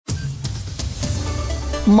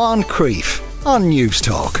Moncrief on News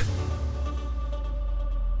Talk.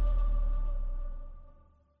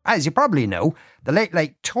 As you probably know, the Late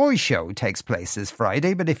Late Toy Show takes place this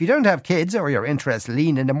Friday, but if you don't have kids or your interests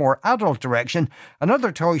lean in a more adult direction,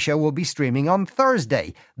 another toy show will be streaming on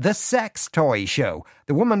Thursday, the Sex Toy Show.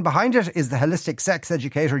 The woman behind it is the holistic sex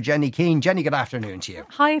educator Jenny Keane. Jenny, good afternoon to you.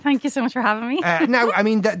 Hi, thank you so much for having me. Now, I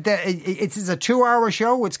mean, it's a 2-hour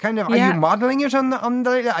show. It's kind of, are you modelling it on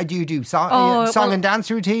the do you do song and dance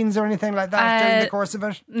routines or anything like that during the course of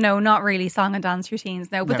it? No, not really song and dance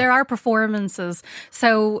routines, no. But there are performances.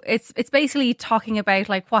 So it's basically talking about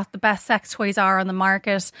like what the best sex toys are on the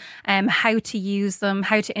market, how to use them,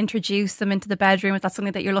 how to introduce them into the bedroom if that's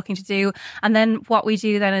something that you're looking to do. And then what we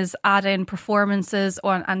do then is add in performances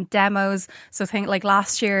and demos. So think like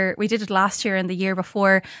last year, we did it last year and the year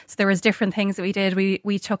before. So there was different things that we did.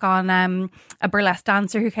 We took on a burlesque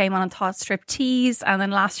dancer who came on and taught striptease. And then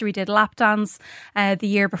last year we did lap dance. The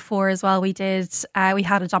year before as well, we had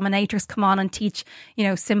a dominatrix come on and teach,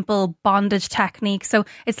 simple bondage techniques. So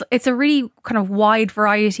it's a really kind of wide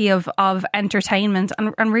variety of entertainment,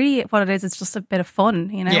 and really what it is, it's just a bit of fun,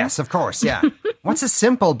 Yes, of course, yeah. What's a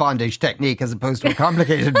simple bondage technique as opposed to a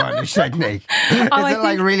complicated bondage technique? Is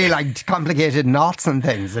it really complicated knots and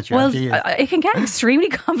things that you have to use? It can get extremely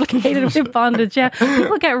complicated with bondage, yeah.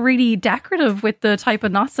 People get really decorative with the type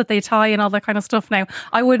of knots that they tie and all that kind of stuff now.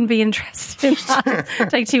 I wouldn't be interested in that. It'd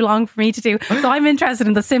take too long for me to do. So I'm interested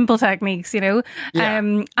in the simple techniques, Yeah.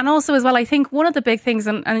 And also as well, I think one of the big things,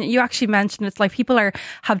 and you actually mentioned, it's like people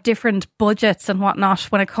have different budgets and whatnot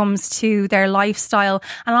when it comes to their lifestyle.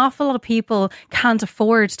 An awful lot of people can't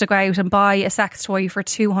afford to go out and buy a sex toy for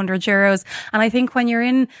 €200. And I think when you're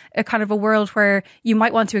in a kind of a world where you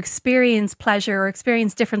might want to experience pleasure or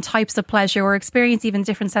experience different types of pleasure or experience even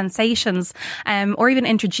different sensations, or even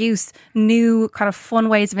introduce new kind of fun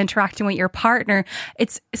ways of interacting with your partner,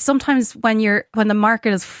 it's sometimes when the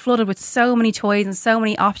market is flooded with so many toys and so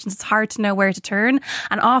many options, it's hard to know where to turn.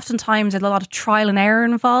 And oftentimes there's a lot of trial and error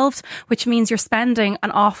involved, which means you're spending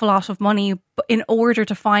an awful lot of money in order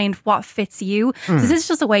to find what fits you. So this is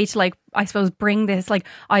just a way to I suppose bring this,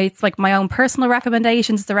 it's like my own personal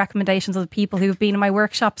recommendations, the recommendations of the people who've been in my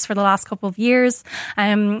workshops for the last couple of years,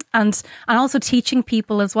 and also teaching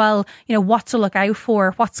people as well, what to look out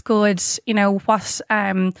for, what's good,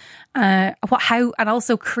 how, and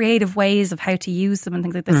also creative ways of how to use them and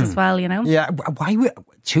things like this as well, Yeah, why would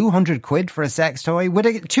 200 quid for a sex toy? Would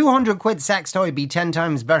a 200 quid sex toy be 10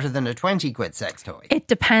 times better than a 20 quid sex toy? It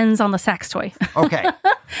depends on the sex toy. Okay.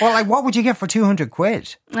 Well, what would you get for 200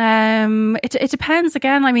 quid? It depends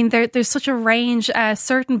again. I mean, there's such a range.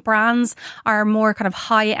 Certain brands are more kind of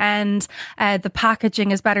high end. The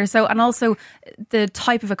packaging is better. So, and also the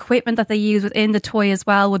type of equipment that they use within the toy as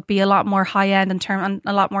well would be a lot more high end and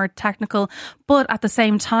a lot more technical. But at the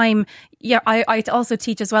same time, I also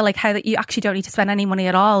teach as well, how that you actually don't need to spend any money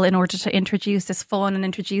at all in order to introduce this fun and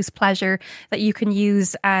introduce pleasure, that you can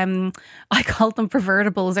use, I call them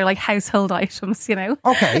pervertibles. They're like household items,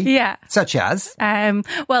 Okay. Yeah. Such as?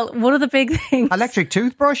 Well, one of the big things. Electric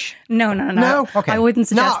toothbrush? No. No? Okay. I wouldn't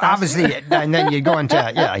suggest that. Obviously, and then you go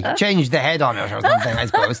into, change the head on it or something, I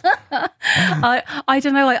suppose. I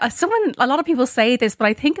don't know. A lot of people say this, but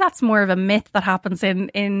I think that's more of a myth that happens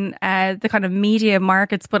in the kind of media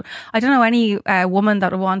markets. But I don't know any woman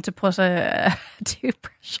that would want to put a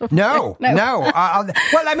toothbrush up No. Well,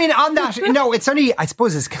 I mean, on that, it's only, I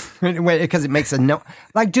suppose it's because it makes a no.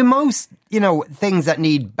 Do most, things that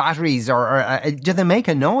need batteries or do they make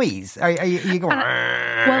a noise? Are you going,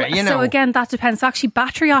 So again, that depends. So actually,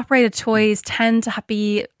 battery operated toys tend to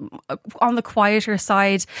be on the quieter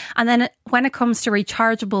side. And then when it comes to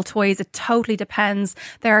rechargeable toys, it totally depends.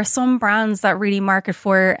 There are some brands that really market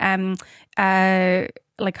for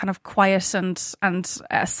kind of quiet and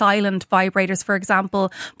silent vibrators, for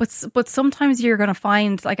example. But sometimes you're going to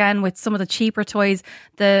find, again, with some of the cheaper toys,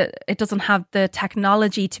 it doesn't have the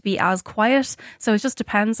technology to be as quiet. So it just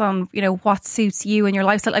depends on, what suits you and your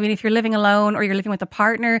lifestyle. I mean, if you're living alone or you're living with a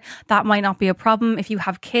partner, that might not be a problem. If you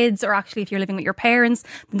have kids, or actually if you're living with your parents,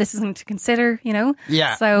 then this is something to consider,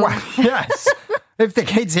 Yeah. So well, yes. If the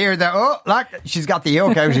kids hear that, she's got the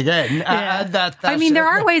yoke out again. Yeah. I mean, there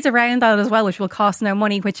are ways around that as well, which will cost no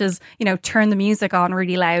money, which is, turn the music on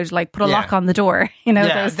really loud, put a lock on the door.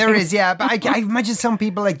 There is, yeah. But I imagine some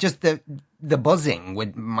people just the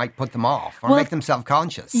buzzing might put them off or make them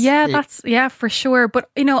self-conscious. Yeah, for sure. But,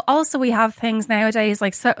 also we have things nowadays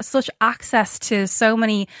such access to so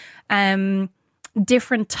many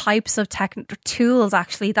different types of tools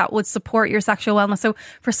actually that would support your sexual wellness. So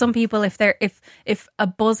for some people, if a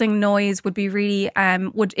buzzing noise would be really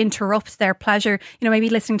would interrupt their pleasure, maybe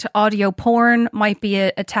listening to audio porn might be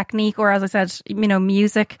a technique, or as I said,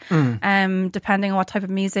 music, depending on what type of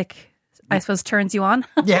music I suppose turns you on.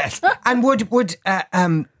 Yes. And would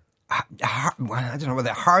I don't know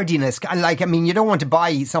whether hardiness, you don't want to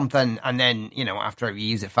buy something and then, after you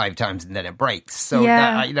use it 5 times and then it breaks. So,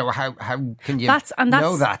 how can you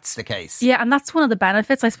know that's the case? Yeah, and that's one of the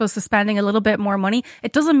benefits, I suppose, to spending a little bit more money.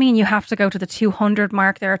 It doesn't mean you have to go to the 200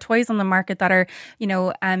 mark. There are toys on the market that are,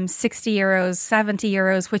 60 euros, 70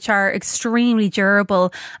 euros, which are extremely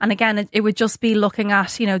durable. And again, it would just be looking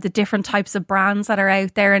at, the different types of brands that are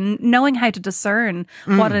out there and knowing how to discern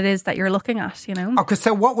what it is that you're looking at, Okay,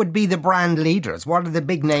 so what would be the brand leaders? What are the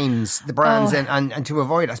big names, the brands, and to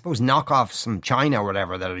avoid, I suppose, knockoffs from China or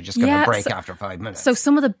whatever that are just going to break after 5 minutes? So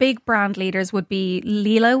some of the big brand leaders would be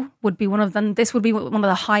Lilo, would be one of them. This would be one of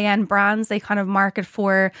the high-end brands. They kind of market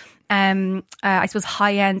for I suppose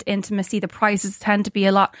high-end intimacy. The prices tend to be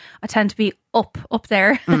up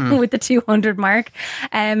there with the 200 mark.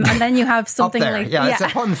 And then you have something like... Yeah, it's a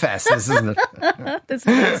fun fest, isn't it? This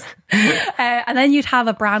is and then you'd have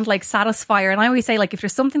a brand like Satisfyer. And I always say, if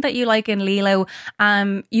there's something that you like in Lilo,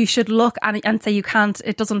 you should look and say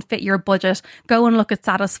it doesn't fit your budget, go and look at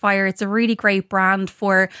Satisfyer. It's a really great brand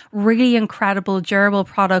for really incredible, durable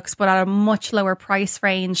products, but at a much lower price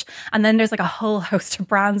range. And then there's a whole host of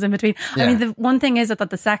brands in between. Yeah. I mean, the one thing is that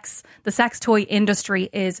the sex toy industry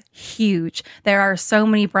is huge. There are so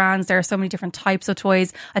many brands. There are so many different types of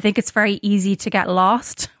toys. I think it's very easy to get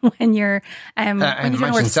lost when you're when you don't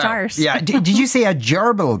know where to start. Yeah. Did you say a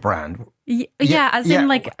gerbil brand? Yeah, as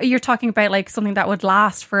in you're talking about something that would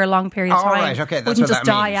last for a long period of time. Right, okay, that's wouldn't what just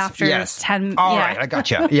that die means. after 10. Right, I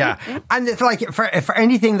gotcha. Yeah, and it's for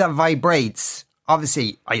anything that vibrates.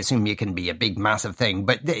 Obviously, I assume it can be a big, massive thing,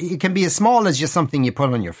 but it can be as small as just something you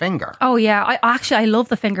put on your finger. Oh, yeah. I love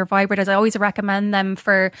the finger vibrators. I always recommend them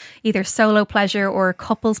for either solo pleasure or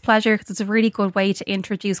couples pleasure because it's a really good way to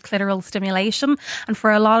introduce clitoral stimulation. And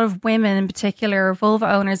for a lot of women in particular,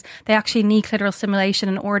 vulva owners, they actually need clitoral stimulation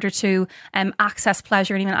in order to access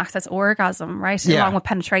pleasure and even access orgasm, right? Yeah. Along with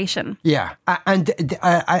penetration. Yeah. And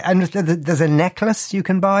I understand that there's a necklace you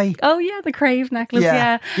can buy. Oh, yeah. The Crave necklace.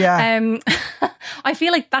 Yeah. I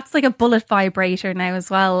feel like that's like a bullet vibrator now as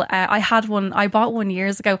well. I bought one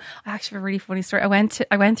years ago. I actually have a really funny story. I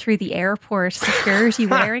went through the airport security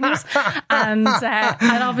wearing it, and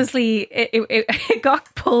obviously it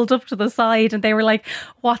got pulled up to the side, and they were like,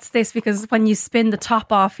 "What's this?" Because when you spin the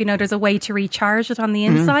top off, there's a way to recharge it on the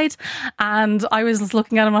inside. And I was just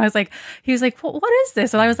looking at him. He was like, "What is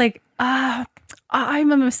this?" And I was like, "I'm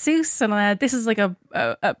a masseuse, and this is like a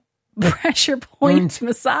pressure point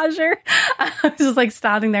massager." I was just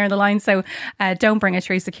standing there in the line. So don't bring it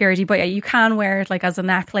through security, but yeah, you can wear it as a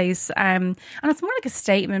necklace, and it's more like a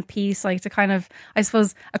statement piece, to kind of, I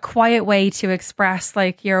suppose, a quiet way to express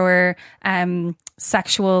your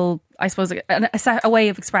sexual, I suppose, a way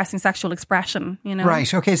of expressing sexual expression,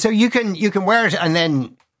 Right. Okay. So you can wear it, and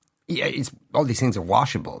then all these things are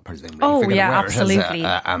washable, presumably. Oh yeah, absolutely.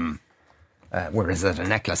 Where is it a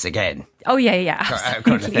necklace again? Oh, yeah.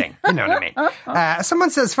 Kind of thing. You know what I mean? Someone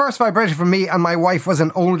says, first vibrator for me and my wife was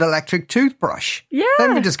an old electric toothbrush. Yeah.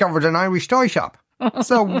 Then we discovered an Irish toy shop.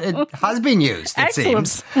 So it has been used, it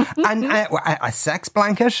seems. And a sex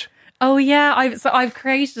blanket? Oh, yeah. I've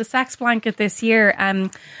created a sex blanket this year.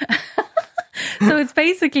 So it's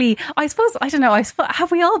basically, I suppose, I don't know,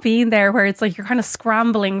 have we all been there where it's you're kind of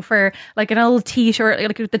scrambling for an old t-shirt,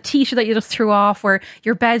 the t-shirt that you just threw off, or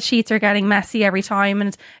your bed sheets are getting messy every time,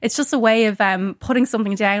 and it's just a way of putting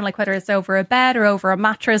something down, whether it's over a bed or over a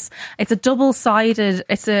mattress. It's a double-sided,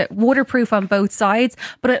 it's a waterproof on both sides,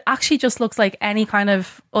 but it actually just looks like any kind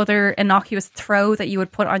of other innocuous throw that you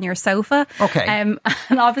would put on your sofa. Okay. And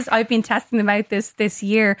obviously I've been testing them out this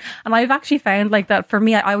year, and I've actually found that for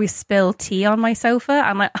me, I always spill tea on my sofa,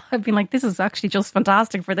 and I've been this is actually just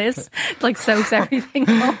fantastic for this. It soaks everything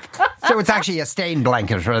up. So it's actually a stain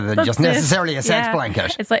blanket rather than just necessarily a sex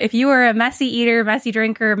blanket. It's if you were a messy eater, messy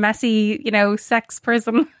drinker, messy, sex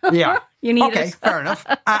person. Yeah. You need it. Okay, fair enough.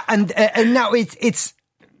 And now it's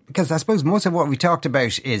because I suppose most of what we talked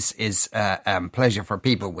about is pleasure for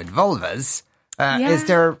people with vulvas. Is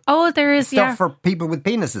there? Oh, there is stuff for people with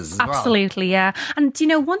penises as well. Absolutely, yeah. And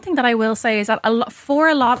one thing that I will say is that for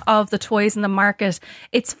a lot of the toys in the market,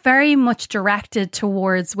 it's very much directed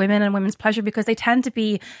towards women and women's pleasure because they tend to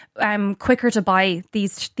be quicker to buy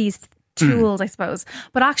these tools, I suppose.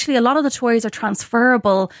 But actually, a lot of the toys are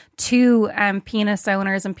transferable to penis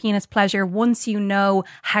owners and penis pleasure once you know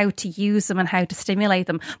how to use them and how to stimulate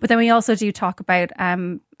them. But then we also do talk about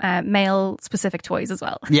male-specific toys as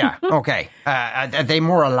well. Yeah, okay. Are they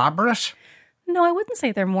more elaborate? No, I wouldn't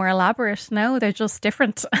say they're more elaborate. No, they're just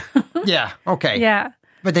different. Yeah, okay. Yeah.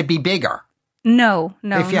 But they'd be bigger. No.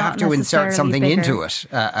 If you have to insert something bigger. into it.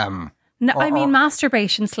 No, I mean,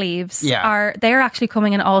 masturbation sleeves Yeah. they're actually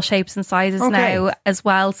coming in all shapes and sizes Okay. now as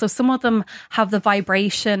well. So some of them have the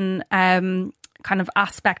vibration kind of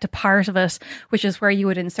aspect, a part of it, which is where you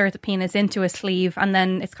would insert the penis into a sleeve and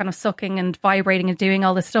then it's kind of sucking and vibrating and doing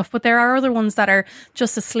all this stuff. But there are other ones that are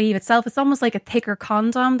just a sleeve itself. It's almost like a thicker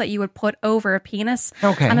condom that you would put over a penis.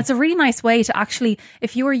 Okay. And it's a really nice way to actually,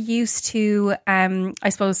 if you are used to, I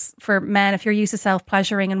suppose for men, if you're used to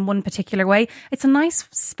self-pleasuring in one particular way, it's a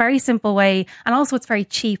nice, very simple way. And also it's very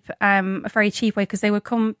cheap, a very cheap way, because they would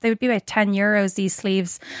be about €10, these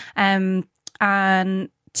sleeves. And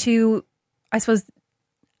to, I suppose,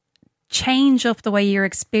 change up the way you're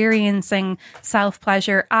experiencing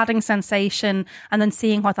self-pleasure, adding sensation, and then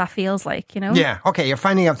seeing what that feels like, you know? Yeah, okay, you're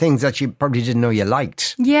finding out things that you probably didn't know you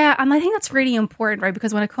liked. Yeah, and I think that's really important, right?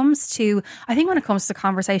 Because when it comes to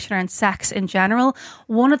conversation around sex in general,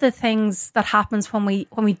 one of the things that happens when we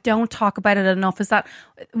don't talk about it enough is that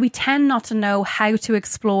we tend not to know how to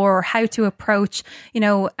explore or how to approach,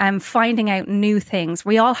 finding out new things.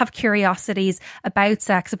 We all have curiosities about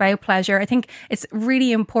sex, about pleasure. I think it's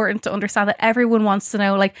really important to understand that everyone wants to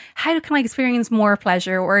know, like, how can I experience more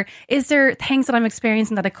pleasure? Or is there things that I'm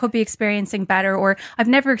experiencing that I could be experiencing better? Or I've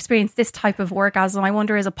never experienced this type of orgasm. I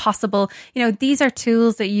wonder, is it possible? These are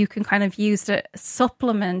tools that you can kind of use to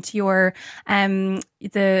supplement your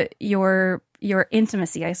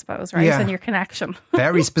intimacy, I suppose, right? Yeah. And your connection.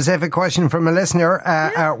 Very specific question from a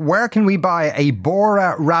listener. Where can we buy a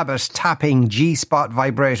Bora Rabbit tapping G-spot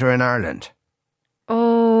vibrator in Ireland?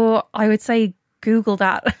 Oh, I would say Google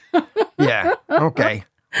that. Yeah, okay.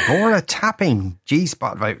 Bora tapping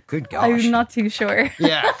G-spot vibrator. Good gosh. I'm not too sure.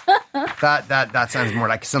 Yeah, that sounds more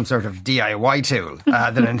like some sort of DIY tool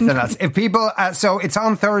than anything else. If people, so it's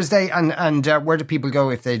on Thursday, and where do people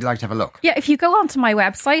go if they'd like to have a look? Yeah, if you go onto my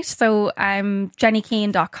website, so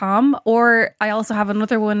jennykeane.com, or I also have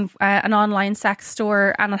another one, an online sex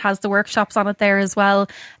store, and it has the workshops on it there as well.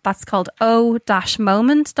 That's called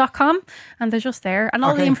o-moment.com, and they're just there, and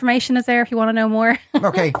all the information is there if you want to know more.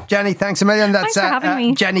 Okay, Jenny, thanks a million. That's Thanks for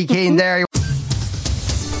having me. Jenny Keane there.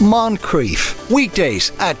 Moncrief,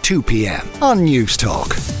 weekdays at 2 p.m. on News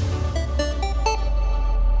Talk.